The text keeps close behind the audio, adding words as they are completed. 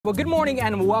Well, good morning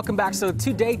and welcome back. So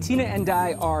today, Tina and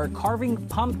I are carving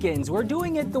pumpkins. We're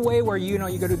doing it the way where, you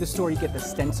go to the store, you get the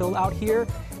stencil out here,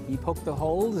 you poke the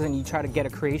holes and you try to get a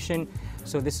creation.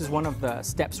 So this is one of the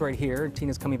steps right here.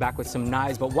 Tina's coming back with some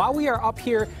knives. But while we are up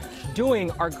here doing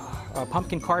our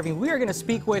pumpkin carving, we are going to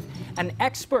speak with an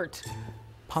expert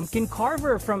Pumpkin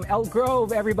Carver from Elk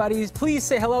Grove, everybody. Please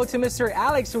say hello to Mr.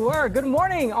 Alex Rohr. Good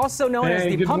morning, also known as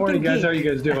the Pumpkin Geek. Good morning, guys. How are you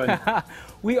guys doing?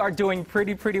 We are doing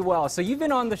pretty well. So you've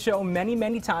been on the show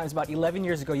many times. About 11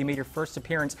 years ago, you made your first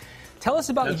appearance. Tell us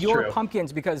about your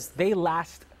pumpkins because they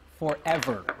last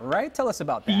forever, right? Tell us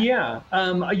about that. Yeah.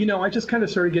 I just kind of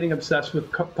started getting obsessed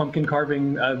with pumpkin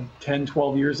carving 10,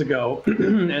 12 years ago,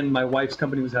 and my wife's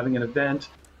company was having an event.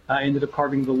 I ended up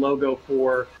carving the logo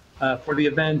for the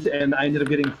event, and I ended up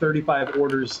getting 35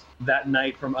 orders that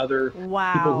night from other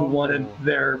people who wanted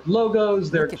their logos,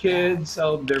 their kids,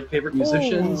 their favorite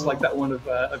musicians, like that one of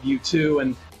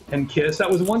U2 and Kiss. That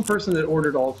was one person that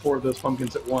ordered all 4 of those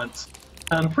pumpkins at once.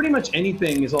 Pretty much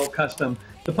anything is all custom.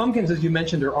 The pumpkins, as you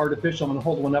mentioned, are artificial. I'm going to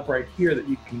hold one up right here that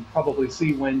you can probably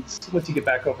see once you get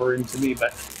back over into me.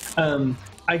 But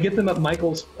I get them at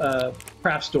Michael's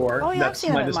craft store. That's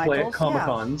my display at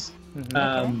Comic-Cons.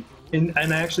 And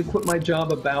I actually quit my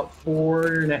job about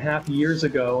 4.5 years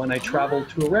ago, and I traveled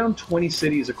to around 20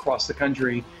 cities across the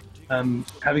country,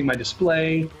 having my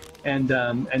display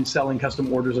and selling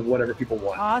custom orders of whatever people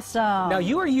want. Awesome. Now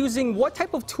you are using, what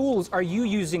type of tools are you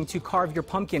using to carve your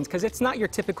pumpkins? Because it's not your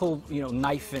typical,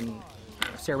 knife and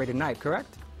serrated knife,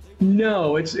 correct?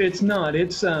 No, it's not.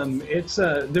 They're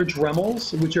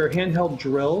Dremels, which are handheld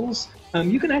drills.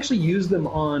 You can actually use them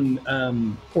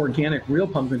on organic real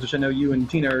pumpkins, which I know you and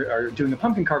Tina are doing a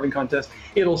pumpkin carving contest.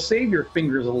 It'll save your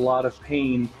fingers a lot of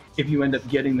pain if you end up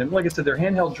getting them. Like I said, they're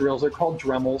handheld drills. They're called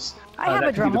Dremels. I have a Dremel.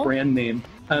 That could be the brand name.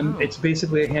 It's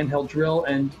basically a handheld drill,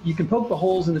 and you can poke the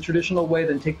holes in the traditional way,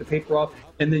 then take the paper off,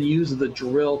 and then use the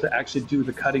drill to actually do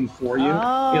the cutting for you.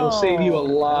 It'll save you a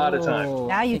lot of time.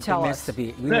 Now you tell us.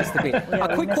 We missed the beat.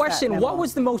 A quick question, what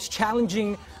was the most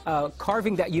challenging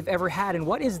carving that you've ever had, and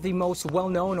what is the most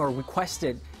well-known or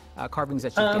requested carvings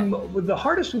that you get? The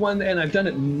hardest one, and I've done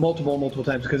it multiple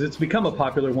times because it's become a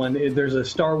popular one, there's a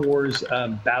Star Wars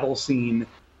battle scene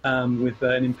with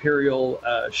an Imperial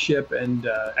ship and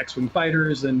X-Wing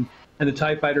fighters and the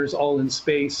TIE fighters all in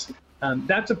space.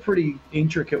 That's a pretty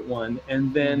intricate one.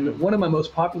 And then one of my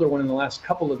most popular one in the last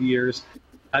couple of years,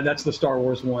 that's the Star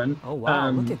Wars one. Oh, wow.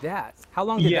 Look at that. How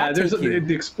long did that take you? Yeah, there's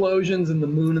the explosions and the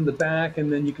moon in the back,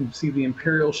 and then you can see the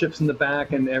Imperial ships in the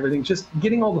back and everything. Just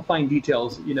getting all the fine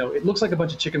details. It looks like a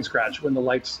bunch of chicken scratch when the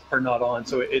lights are not on,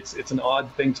 so it's an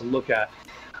odd thing to look at.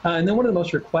 And then one of the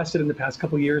most requested in the past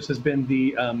couple of years has been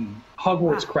the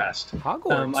Hogwarts crest.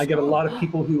 Hogwarts. I get a lot of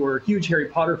people who are huge Harry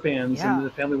Potter fans, and the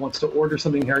family wants to order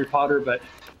something Harry Potter, but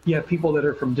you have people that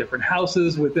are from different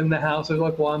houses within the house. They're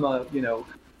like, well,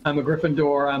 I'm a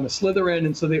Gryffindor, I'm a Slytherin,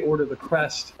 and so they order the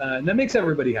crest, and that makes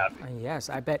everybody happy. Yes,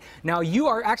 I bet. Now, you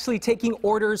are actually taking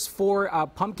orders for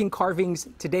pumpkin carvings.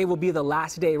 Today will be the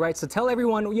last day, right? So tell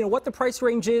everyone, what the price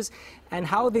range is and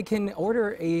how they can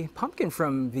order a pumpkin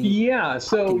from the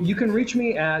so you can reach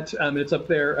me at, it's up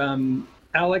there,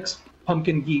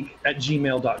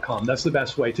 alexpumpkingeek@gmail.com. That's the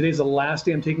best way. Today's the last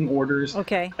day I'm taking orders.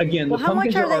 Okay. Again, the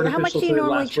pumpkins are artificial, so they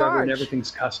last forever, and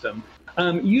everything's custom.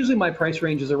 Usually my price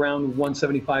range is around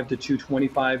 $175 to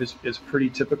 $225 is pretty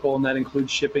typical, and that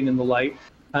includes shipping and the like.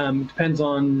 Depends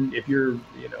on if you're,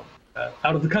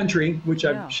 out of the country, which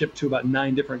I've shipped to about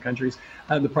 9 different countries,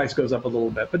 the price goes up a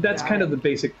little bit. But that's kind of the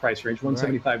basic price range,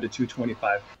 $175 to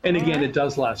 $225. And again, it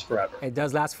does last forever. It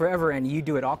does last forever, and you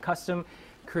do it all custom.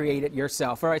 Create it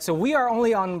yourself. All right, so we are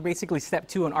only on basically step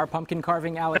 2 on our pumpkin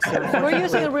carving, Alex. We're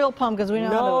using the real pumpkins. We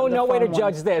know no way to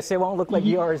judge this. It won't look like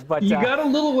yours, but you got a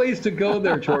little ways to go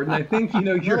there, Jordan. I think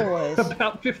you're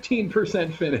about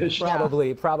 15% finished.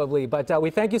 Probably. But we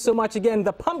thank you so much again,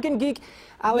 the Pumpkin Geek,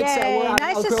 Alex.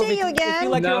 Nice to see you again. If you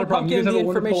like your pumpkin, you guys have the a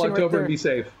wonderful information October right and be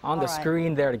safe. On the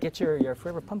screen there to get your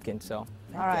forever pumpkin. So.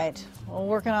 All right, we're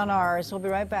working on ours. We'll be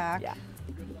right back. Yeah.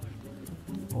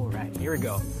 All right, here we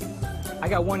go. I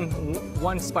got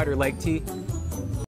one spider leg, T.